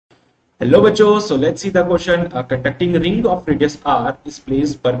Hello बच्चों, so let's see the question. A conducting ring of radius r is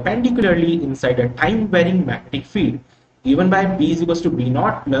placed perpendicularly inside a time-varying magnetic field given by B is equals to B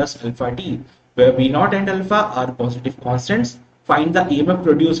naught plus alpha t, where B naught and alpha are positive constants. Find the EMF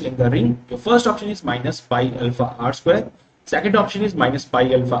produced in the ring. Your first option is minus pi alpha r square. Second option is minus pi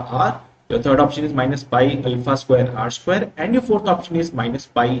alpha r. Your third option is minus pi alpha square r square, and your fourth option is minus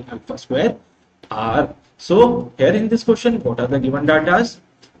pi alpha square r. So here in this question, what are the given data?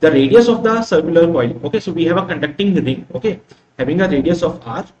 The radius of the circular coil. Okay, so we have a conducting ring, okay, having a radius of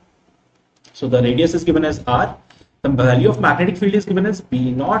r. So the radius is given as r. The value of magnetic field is given as B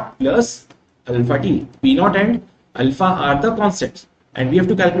naught plus alpha t. B naught and alpha are the constants, and we have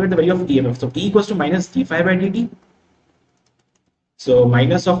to calculate the value of EMF. So E equals to minus d phi by dt. So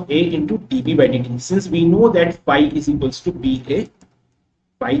minus of A into dB by dt. Since we know that phi is equals to BA,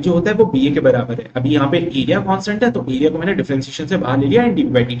 पाई जो होता है वो B ए के बराबर है. अभी यहाँ पे एरिया कांस्टेंट है, तो एरिया को मैंने डिफरेंशिएशन से बाहर ले लिया एंड डीवी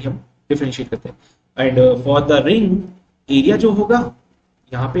बाई डी हम डिफरेंशिएट करते हैं. And for the ring area जो होगा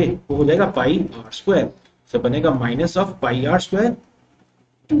यहाँ पे वो हो जाएगा पाई आर स्क्वायर. सो बनेगा minus of pi are square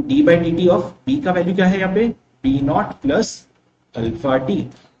to D by D T of B का वैल्यू क्या है यहाँ पे B not plus alpha T.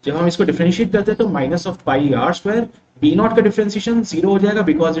 जब हम इसको डिफरेंशिएट करते हैं तो minus of pi are square, B not का डिफरेंशिएशन जीरो हो जाएगा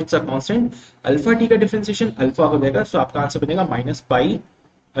because it's a constant, alpha T का डिफरेंशिएशन अल्फा हो जाएगा. सो आपका आंसर बनेगा minus pi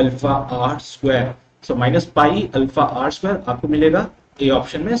alpha are square. So minus pi alpha are square आपको मिलेगा ए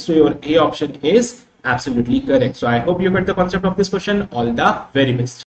ऑप्शन में. So your A option is absolutely correct. So I hope you get the concept of this question. All the very best.